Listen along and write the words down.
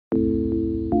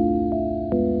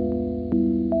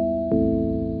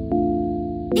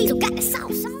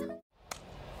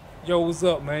Yo, what's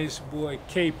up, man? It's your boy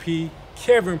KP,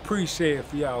 Kevin Appreciate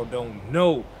if y'all don't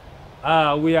know.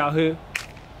 We out here,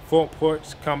 Front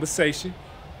Porch Conversation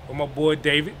with my boy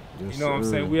David. Yes, you know what I'm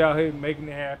saying? We out here making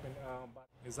it happen.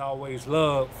 It's always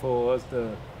love for us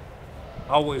to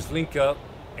always link up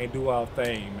and do our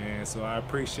thing, man. So I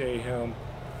appreciate him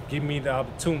giving me the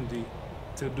opportunity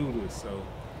to do this. So,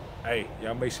 hey,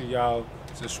 y'all make sure y'all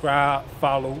subscribe,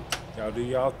 follow, y'all do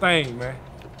y'all thing, man.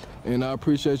 And I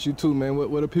appreciate you too, man.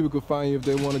 Where the people can find you if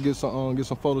they want to get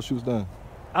some photo shoots done?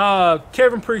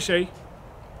 Kevin Appreciate.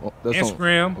 Oh, that's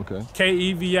Instagram. Okay.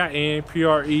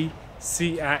 KEVINPRECIA.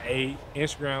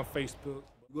 Instagram, Facebook.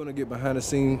 We're gonna get behind the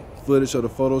scene footage of the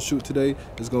photo shoot today.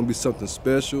 It's gonna be something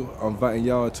special. I'm inviting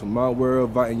y'all into my world,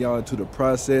 inviting y'all into the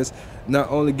process. Not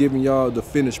only giving y'all the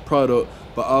finished product,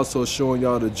 but also showing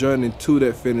y'all the journey to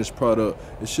that finished product.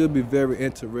 It should be very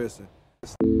interesting.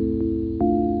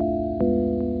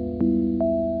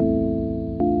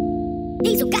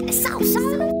 Diesel got the sauce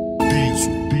on him.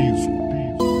 Diesel.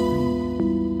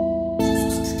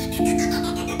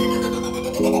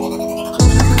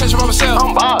 Catch by myself,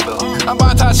 I'm bothered. I'm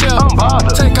by top shelf. I'm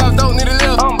bothered. Take off, don't need a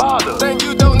lift. I'm bothered. Thank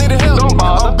you, don't need a help. Don't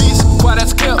bother. I'm beast, quiet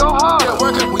as a kill. Go harder. Get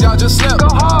working when y'all just slept. Go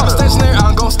harder. I'm stationary,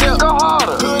 I'm gon' step. Go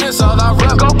harder. Hood is all I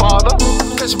rep. Go farther.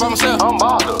 Catch by myself, I'm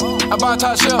bothered. I'm by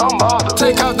top shelf. I'm bothered.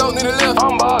 Take off, don't need a lift.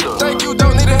 I'm bothered. Thank you,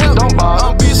 don't need a help. Don't bother.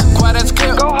 I'm beast, quiet as a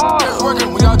kill. Go harder. Get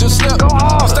working when y'all just slept. Go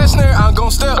harder. I'm stationary, I'm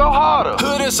gon' step. Go harder.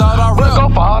 Hood is all I rep. Go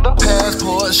farther.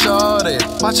 Passport shorty,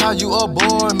 watch how you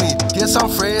abhor me. Yes, I'm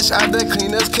fresh out the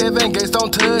cleaners, Kevin Gates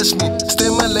don't touch me.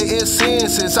 Stimulating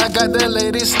senses, I got that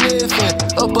lady sniffing.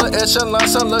 Upper echelon,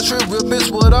 some luxury real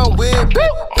bitch, what I'm with.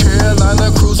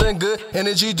 Carolina cruising good,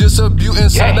 energy distributing,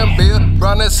 Southern Bill.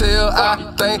 Brown as hell,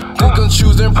 I think I'm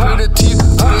choosing pretty teeth.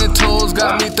 Pretty toes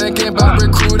got me thinking about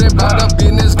recruiting, about the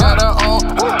business, got her on.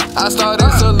 I started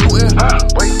saluting.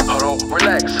 Wait, hold on,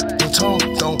 relax.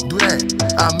 Don't do that.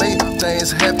 I make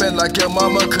things happen like your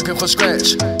mama cooking from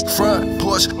scratch. Front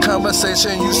porch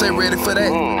conversation, you say ready for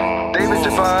that. David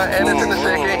Javon, and it's in the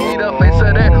second heat up, face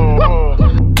of that.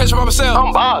 Catch by myself,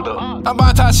 I'm bothered. I'm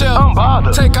by top shelf. I'm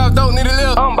bothered. Take off, don't need a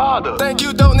lift. I'm bothered. Thank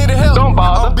you, don't need a help. Don't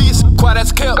bother. I'm beast, quiet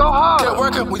as a kill. Go harder. Get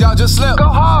working when y'all just slept. Go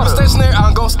harder. I'm stationary,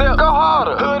 I'm gon' step. Go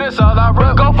harder. Hood is all I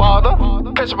rep. Go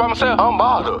farther. Catch by myself, I'm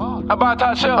bothered. I'm by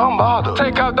top shelf. I'm bothered.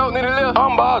 Take off, don't need a lift.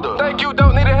 I'm bothered. Thank you,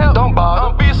 don't need a help. Don't bother.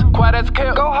 I'm beast, quiet as a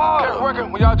kill. Go harder. Get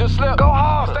working when y'all just slept. Go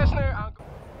harder. I'm stationary, I'm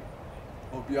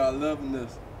Hope y'all loving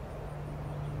this.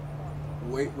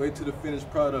 Wait till the finished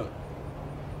product.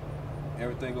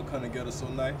 Everything will come together so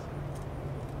nice.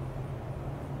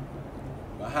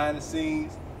 Behind the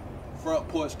scenes, Front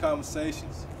Porch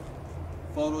Conversations,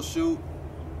 photo shoot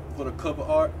for the cover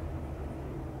art.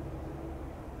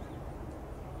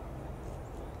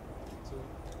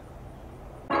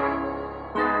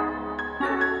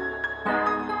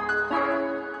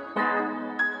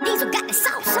 Diesel got the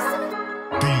sauce on him.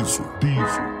 Diesel.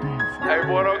 Hey,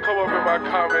 boy, don't come up in my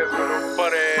comments with no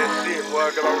butt ass shit, boy,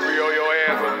 cause I'm real your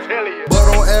ass, I'm telling you. But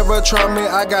don't ever try me,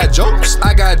 I got jokes.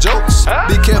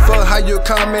 Be careful how you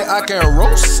comment, I can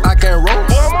roast. Boy,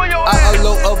 I'm on your I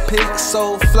unload a pic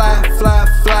so fly.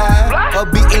 A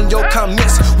beat in your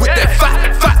comments with that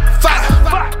fire.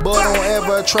 But don't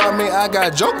ever try me, I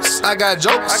got jokes.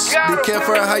 Be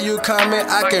careful how you comment,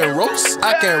 I can roast.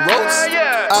 I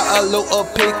unload a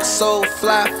pic so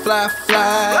fly.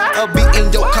 A beat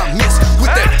in your comments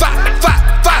with that fire.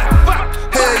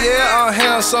 Hell yeah, I'm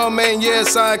handsome and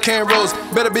yes, I can roast.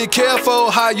 Better be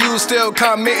careful how you still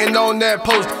commenting on that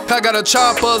post. I got a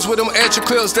choppers with them extra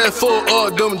clips that's full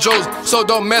of them jokes. So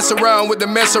don't mess around with the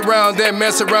mess around, then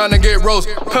mess around and get roast.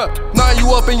 Now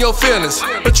you up in your feelings,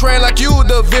 betraying like you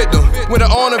the victim. When I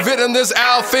own a victim, this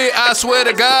outfit, I swear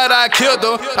to God I killed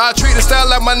them. I treat the style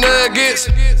like my nuggets.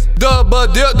 Double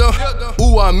dip them.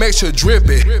 Ooh, I make you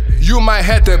drippy. You might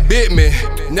have to bit me.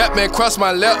 Napkin cross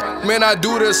my lap. Man, I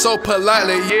do this so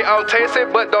politely. Yeah, I'm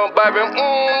tasting, but don't bite me.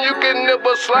 You can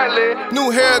nibble slightly.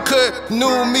 New haircut,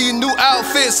 new me, new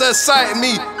outfits excite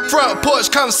me. Front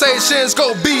Porch Conversations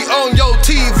go be on your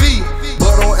TV.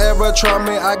 But don't ever try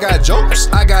me, I got jokes.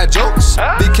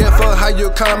 Be careful how you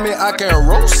comment, I can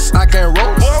roast. I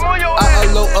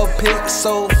unload a pic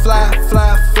so fly.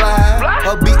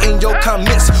 A beat in your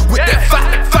comments with that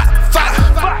fire.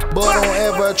 But don't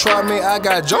ever try me, I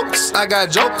got jokes.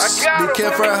 Be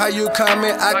careful how you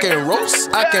comment, I can roast.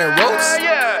 I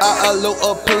unload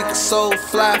a pic so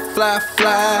fly.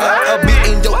 A beat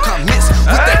in your comments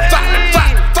with that fire.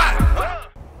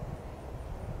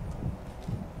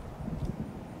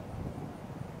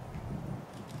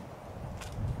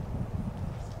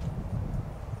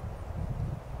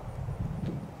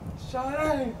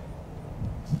 Shawty.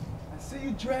 See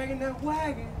you dragging that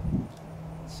wagon.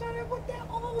 Shut it with that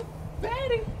old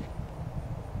fatty.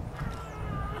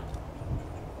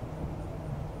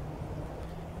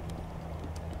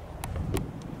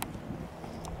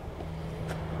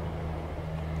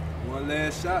 One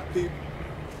last shot, people.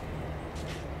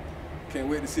 Can't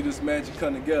wait to see this magic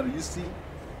come together. You see?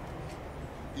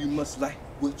 You must like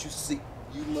what you see.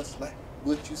 You must like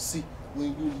what you see when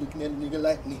you looking at a nigga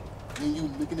like me. When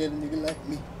you looking at a nigga like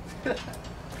me.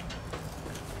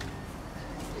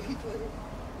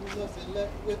 You must like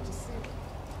what you see.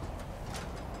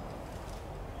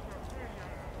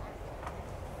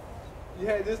 You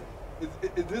had this.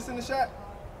 Is this in the shot?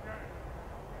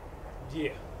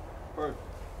 Yeah. Perfect.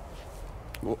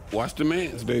 Watch them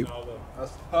ants, Dave.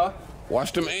 Huh?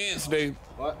 Watch them ants, Dave.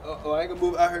 Oh, I ain't gonna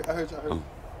move. I heard you.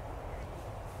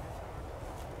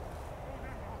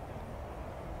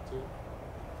 Two.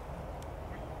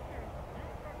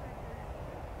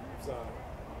 Sorry.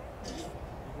 You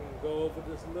gonna go over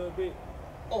this a little bit?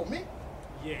 Oh, me?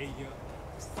 Yeah.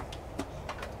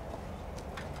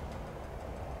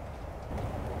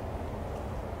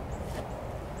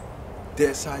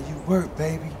 That's how you work,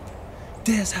 baby.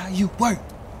 That's how you work.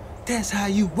 That's how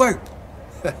you work.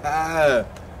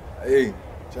 Hey,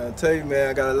 trying to tell you, man,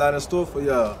 I got a lot in store for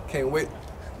y'all. Can't wait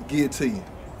to get it to you.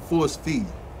 Force feed.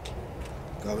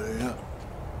 Gobble it up.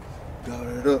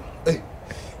 Gobble it up. Hey.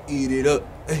 Eat it up.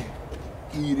 Hey.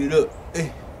 Eat it up.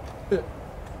 Hey.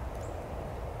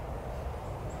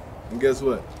 And guess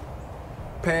what?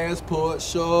 Passport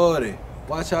shorty.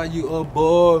 Watch how you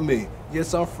aboard me.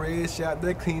 Yes, I'm fresh out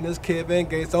the cleaners. Kevin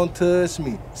Gates don't touch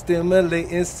me.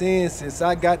 Stimulating senses.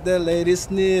 I got the lady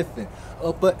sniffing.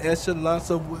 Upper echelon,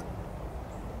 so what?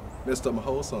 Messed up my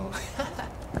whole song.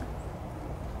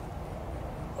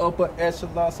 Upper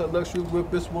echelon, so luxury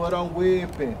whip is what I'm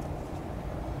whipping.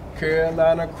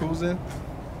 Carolina cruising.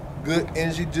 Good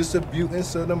energy distributing,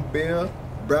 so them bell.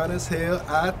 Brown as hell,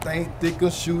 I think thick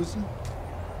of choosing.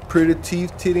 Pretty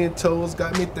teeth, titty and toes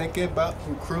got me thinking about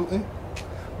recruiting.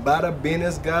 Bada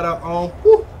business got her on.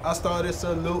 Woo, I started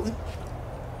saluting.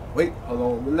 Wait, hold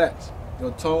on, relax.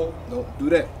 Your tone, don't do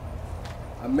that.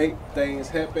 I make things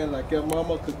happen like your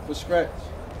mama cook for scratch.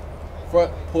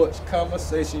 Front porch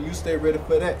conversation, you stay ready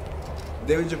for that.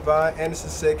 David Javon Anderson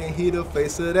second, he the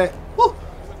face of that. Woo.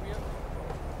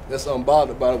 That's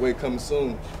Unbothered, by the way, coming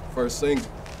soon. First single.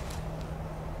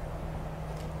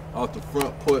 Off the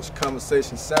Front Porch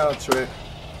Conversation soundtrack.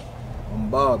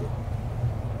 Unbothered.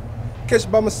 Catch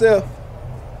it by myself.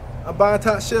 I'm buying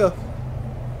top shelf.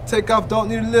 Take off, don't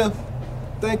need a lift.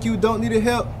 Thank you, don't need a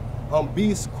help. I'm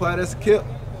beast, quiet as kept.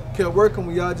 Kept working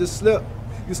when y'all just slept.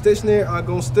 You stationary, I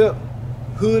gon' step.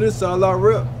 Hood is all I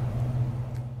rep.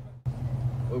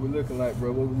 What we looking like,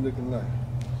 bro? What we looking like?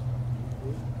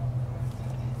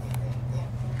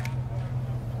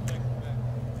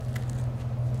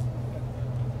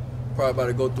 Probably about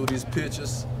to go through these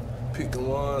pictures, pick the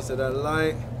ones that I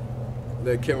like.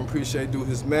 Let Kevin Appreciate do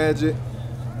his magic.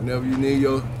 Whenever you need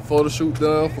your photo shoot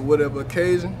done for whatever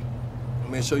occasion,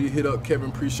 make sure you hit up Kevin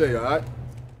Appreciate, all right?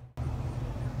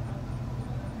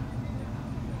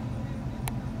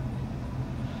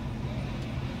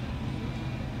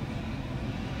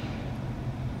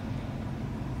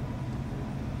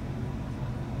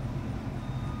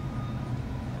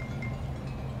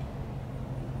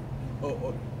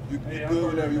 You good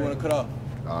whenever you want to cut off.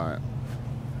 All right.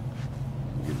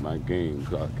 Get my game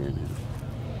clock in here.